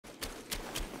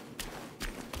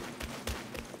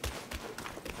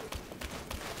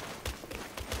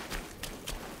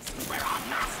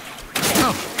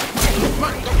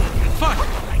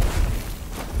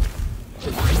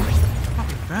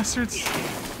bastards.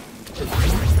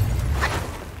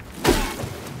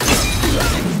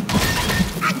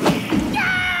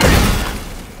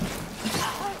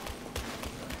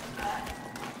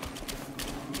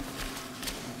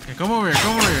 Okay, come over here,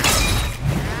 come over here.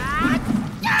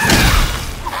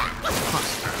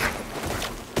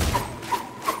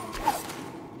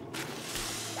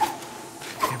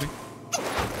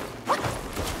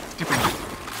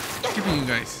 Skipping you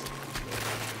guys.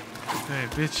 Okay,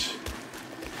 bitch.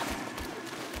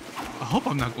 I hope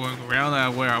I'm not going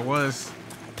around where I was.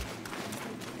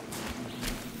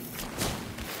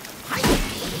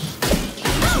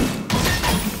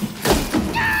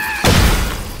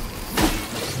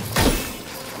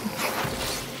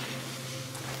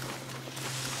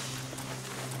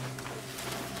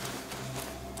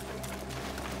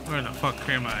 Where the fuck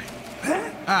am I?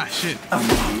 Ah, shit.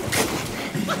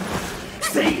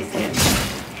 Seize him.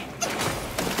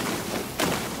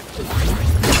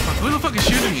 Who the fuck is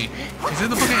shooting me? Is it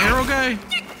the fucking arrow guy?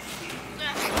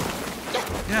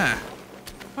 Yeah.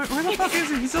 Where the fuck is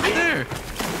he? He's up there.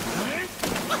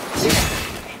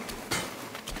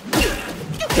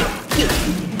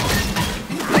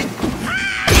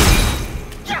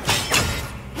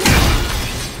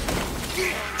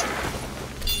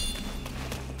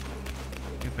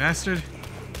 You bastard.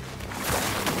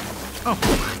 Oh.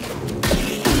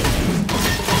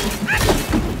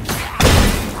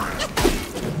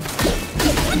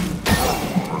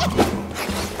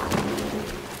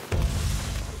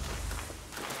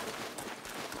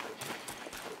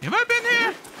 Have I been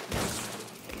here?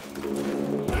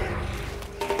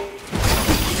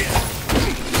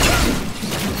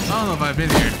 I don't know if I've been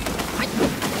here.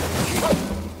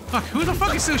 Fuck, who the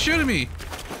fuck is still shooting me?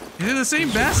 Is it the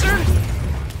same bastard?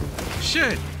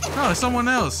 Shit. No, it's someone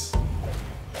else.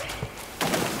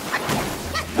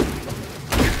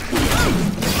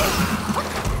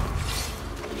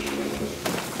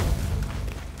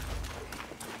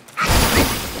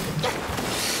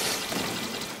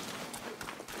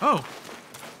 Oh.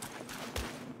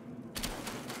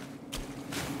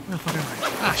 Where the fuck am I?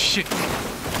 Ah, shit.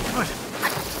 What?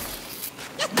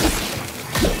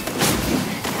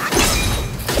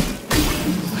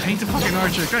 I hate the fucking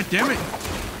archer. God damn it.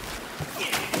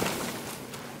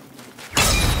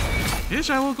 Bitch,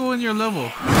 I will go in your level.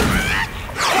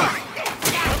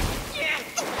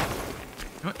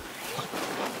 What?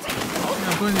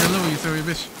 Yeah, I'm going in your level, you silly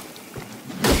bitch.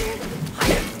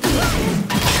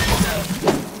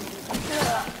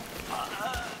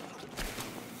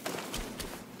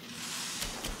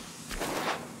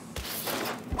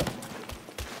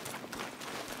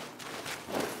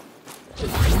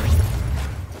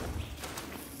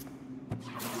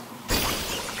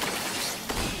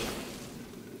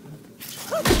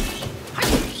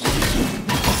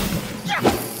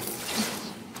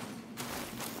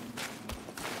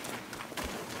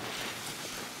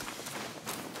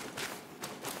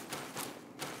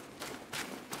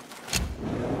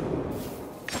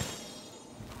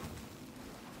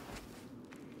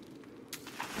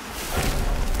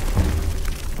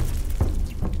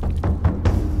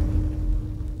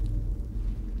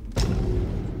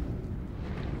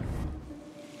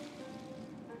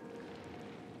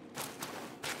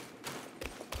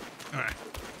 Alright.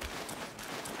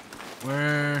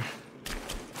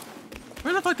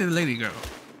 Where the fuck did the lady go?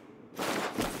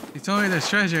 She told me there's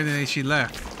treasure and then she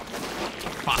left.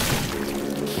 Fuck.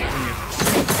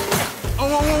 Oh,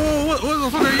 whoa, whoa, whoa, what the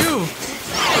fuck are you?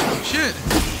 Shit.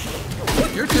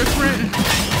 You're different.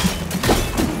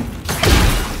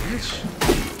 Bitch.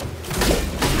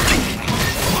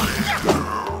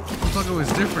 The fuck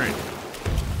was different.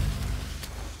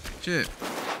 Shit.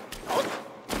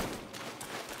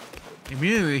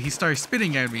 Immediately, he started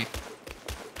spitting at me.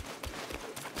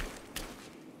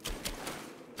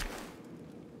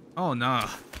 Oh, nah.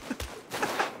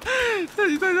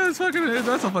 That's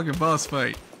a fucking boss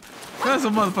fight. That's a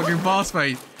motherfucking boss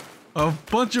fight. A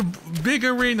bunch of big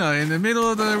arena. In the middle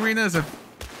of the arena is a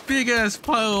big ass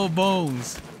pile of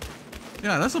bones.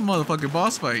 Yeah, that's a motherfucking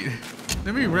boss fight.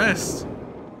 Let me rest.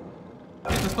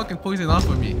 Get this fucking poison off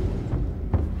of me.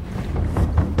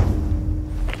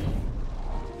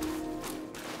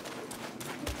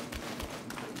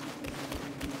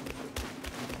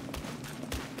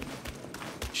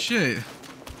 Shit.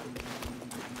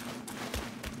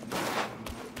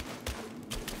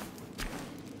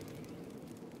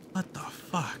 What the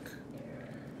fuck?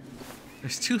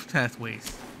 There's two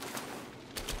pathways.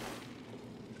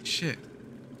 Shit.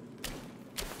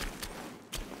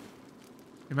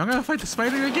 Am I gonna fight the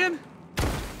spider again?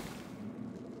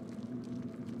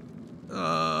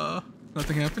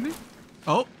 Nothing happening?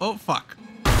 Oh, fuck.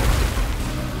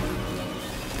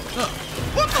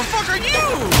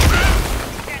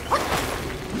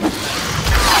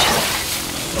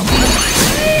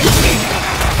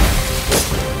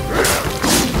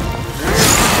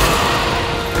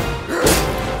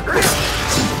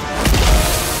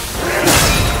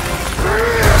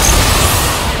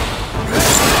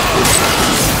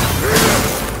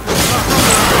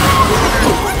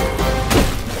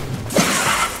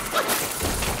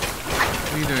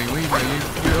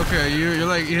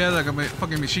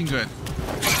 machine gun.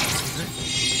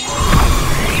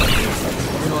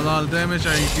 Do a lot of damage.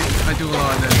 I do a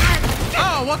lot of damage.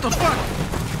 Oh, what the fuck?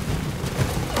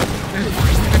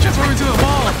 It transformed into a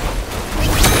ball.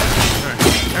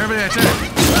 Alright, everybody attack.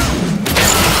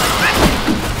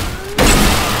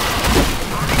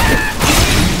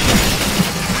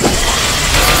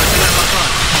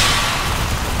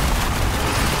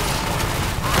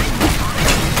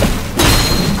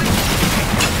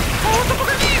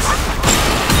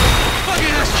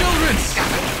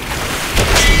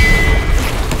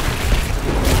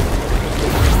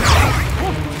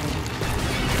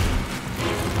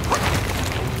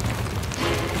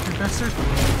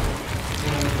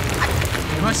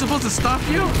 Am I supposed to stop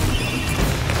you?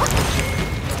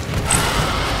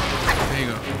 There you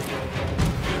go.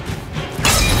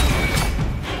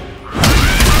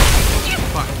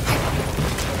 Fuck.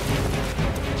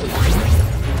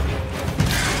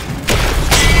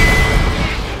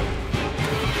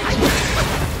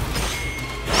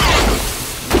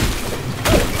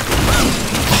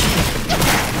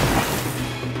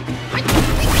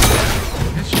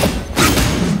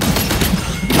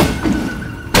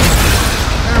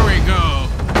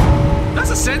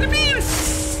 Centipede?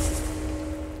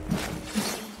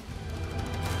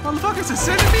 Motherfucker's a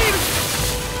centipede?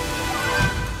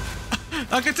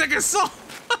 I can take his soul.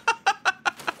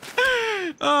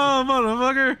 Oh,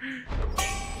 motherfucker.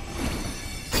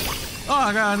 Oh,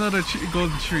 I got another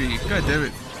golden tree. God damn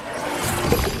it.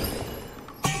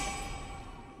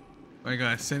 Oh my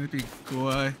god, centipede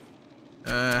guy.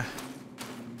 I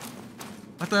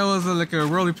thought it was like a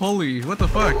roly-poly. What the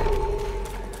fuck?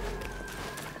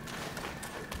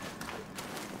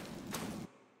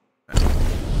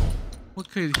 What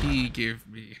could he give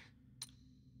me?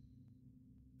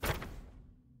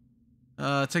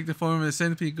 Take the form of a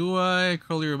centipede gui,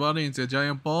 curl your body into a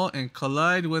giant ball, and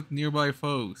collide with nearby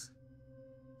foes.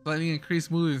 Slightly increase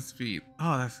movement speed.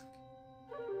 Oh, that's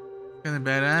kind of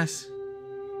badass.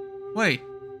 Wait,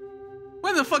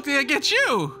 when the fuck did I get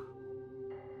you?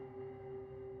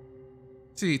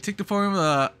 See, take the form of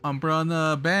the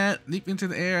umbrella bat, leap into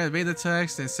the air, evade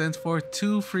attacks, and send forth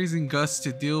 2 freezing gusts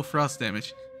to deal frost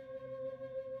damage.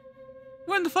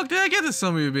 When the fuck did I get this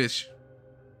son of a bitch?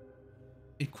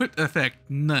 Equipped effect,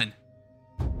 none.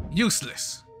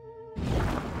 Useless.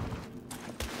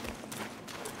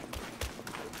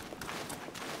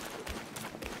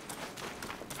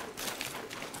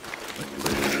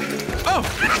 Oh!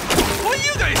 What are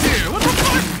you guys here? What the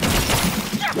fuck?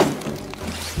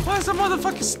 Why is the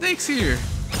motherfucking snakes here?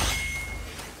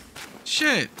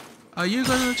 Shit. Are you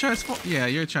gonna transform? Yeah,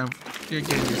 you're getting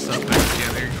yourself back.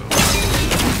 Yeah, there you go.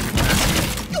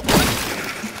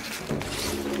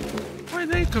 Why are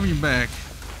they coming back?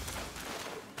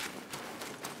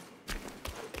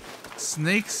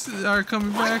 Snakes are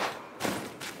coming back?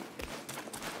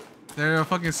 There a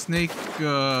fucking snake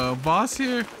boss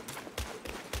here?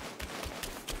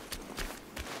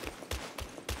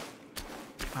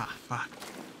 Ah, fuck.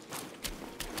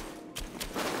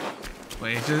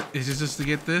 Wait, is it just to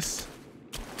get this?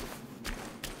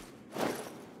 Oh,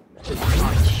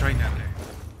 it's just right down there.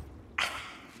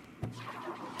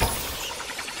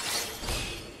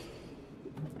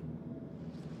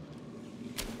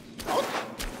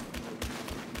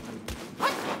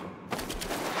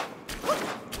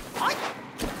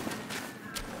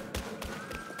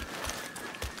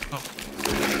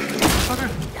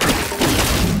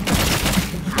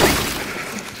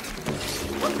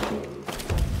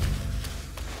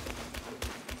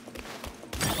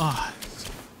 Oh, this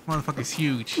motherfucker's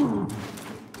huge.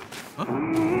 Huh?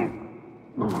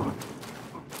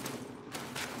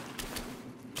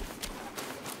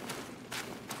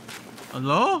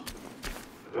 Hello?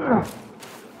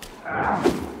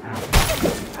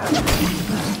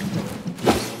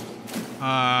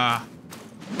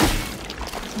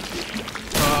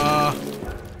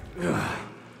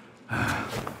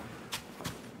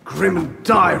 Grim and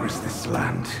dire is this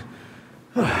land.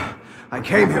 I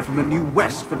came here from the New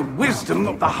West for the wisdom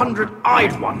of the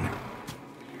 100-eyed one.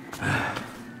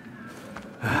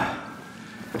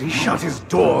 But he shut his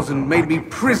doors and made me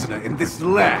prisoner in this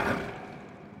lair.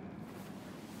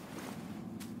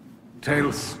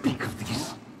 Tales speak of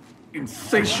these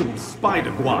insatiable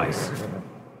spider guys.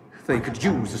 They could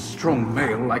use a strong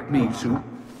male like me to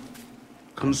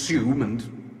consume and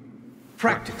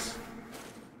practice.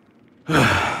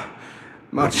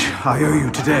 Much I owe you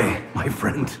today, my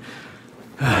friend.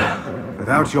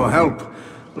 Without your help,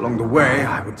 along the way,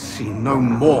 I would see no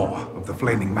more of the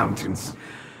Flaming Mountains.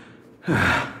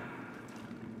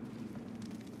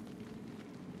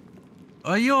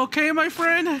 Are you okay, my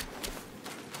friend?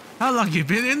 How long you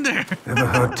been in there? Ever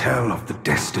heard tell of the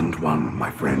Destined One,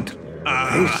 my friend?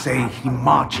 They say he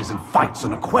marches and fights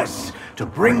on a quest to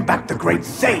bring back the Great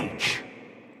Sage.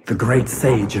 The Great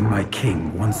Sage and my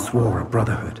king once swore a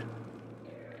brotherhood.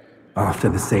 After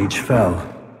the Sage fell,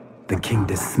 the king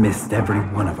dismissed every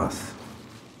one of us.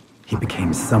 He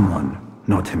became someone,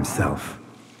 not himself.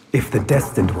 If the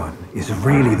Destined One is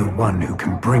really the one who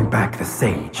can bring back the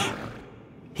Sage,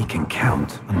 he can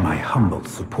count on my humble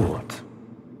support.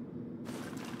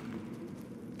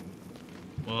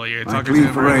 Well, you're My talking plea to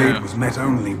him for right aid now. was met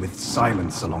only with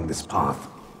silence along this path.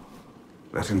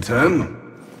 But in turn,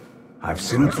 I've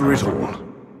sinned through it all.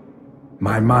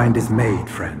 My mind is made,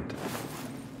 friend.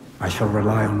 I shall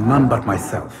rely on none but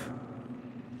myself.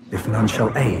 If none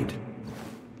shall aid,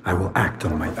 I will act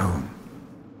on my own.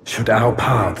 Should our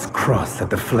paths cross at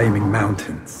the Flaming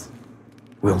Mountains,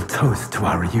 we'll toast to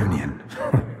our reunion.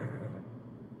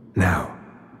 Now,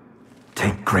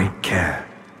 take great care.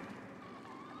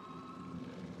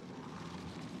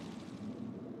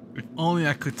 If only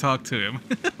I could talk to him.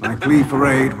 My plea for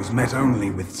aid was met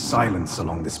only with silence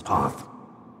along this path.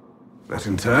 But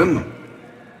in turn,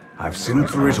 I've sinned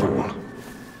through it all.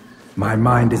 My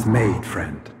mind is made,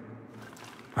 friend.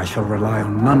 I shall rely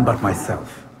on none but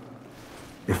myself.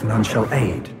 If none shall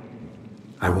aid,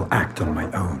 I will act on my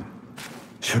own.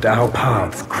 Should our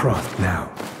paths cross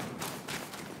now.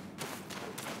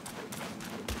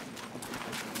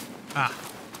 Ah,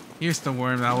 here's the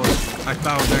worm that I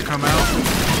thought was gonna come out.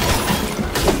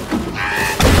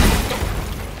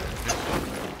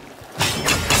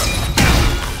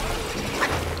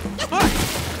 Fuck!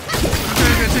 I'm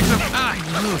gonna take some. Ah, you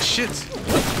little shit.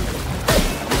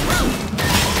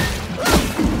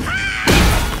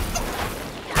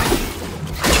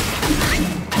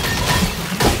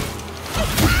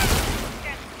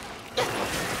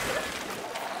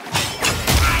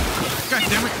 God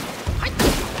damn it!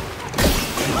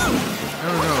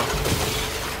 There we go.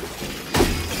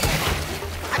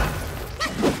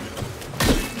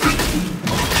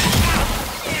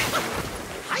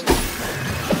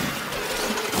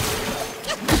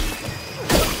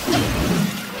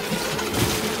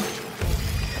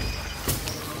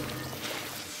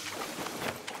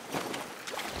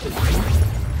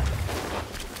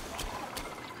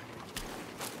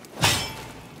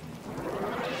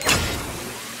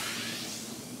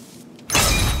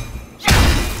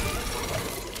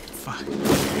 Fuck.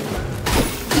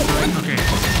 Okay.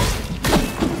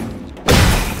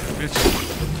 Bitch.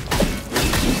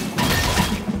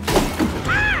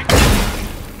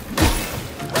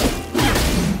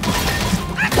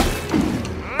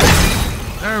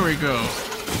 There we go.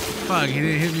 Fuck, he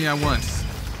didn't hit me at once.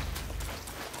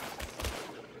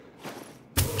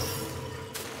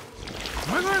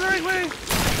 Am I going the right way?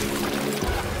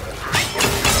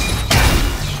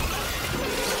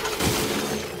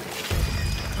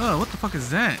 Oh, what the fuck is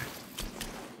that?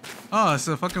 Oh, it's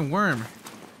a fucking worm.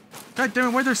 God damn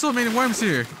it, why are there so many worms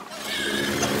here?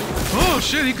 Oh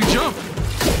shit, he can jump!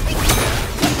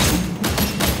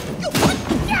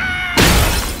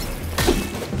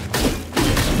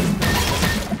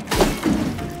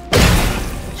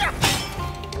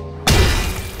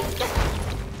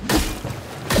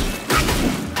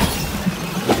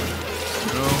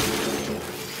 Go.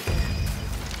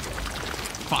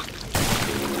 Fuck.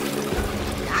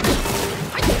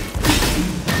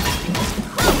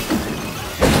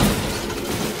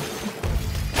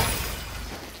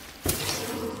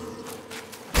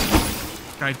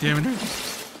 God damn it.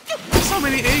 There's so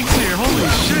many eggs here. Holy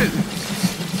shit.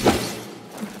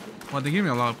 Well, they gave me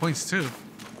a lot of points too.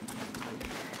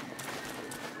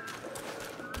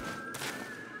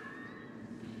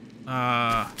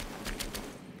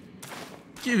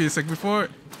 Give me a sec before.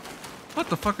 What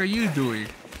the fuck are you doing?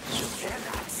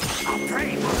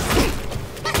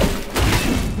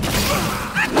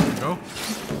 There we go.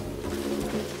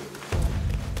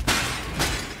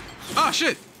 Oh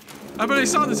shit! I barely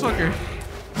saw this fucker.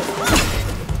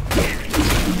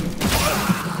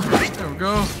 There we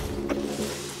go.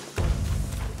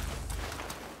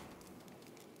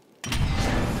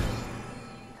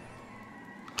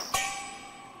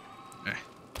 Eh.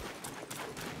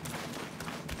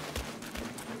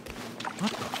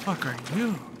 What the fuck are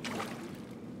you?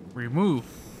 Remove.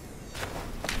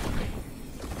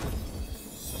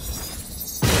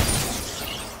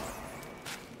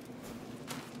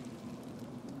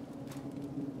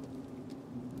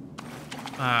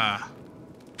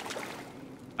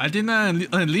 I did not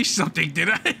unleash something, did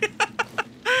I?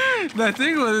 That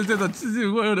thing was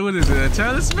what is it? A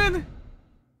talisman?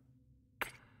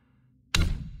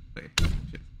 Wait,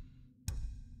 shit.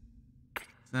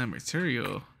 It's not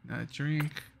material, not a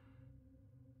drink.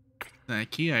 Not a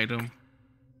key item.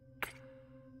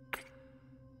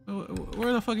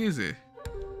 Where the fuck is it?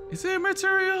 Is it a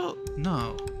material?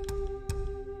 No.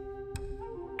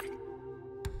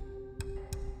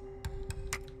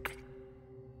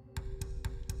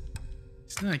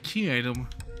 It's not a key item.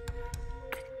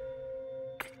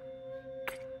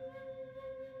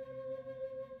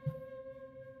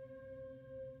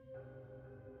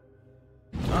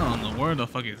 I don't know where the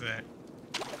fuck is that.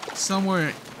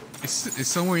 Somewhere, it's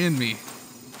somewhere in me.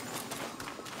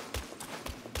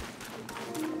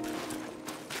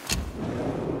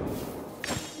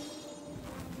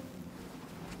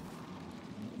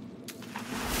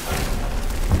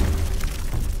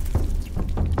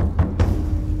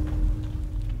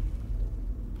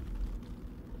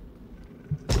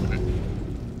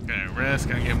 Gotta rest,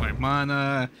 gotta get my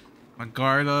mana, my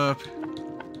guard up.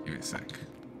 Give me a sec.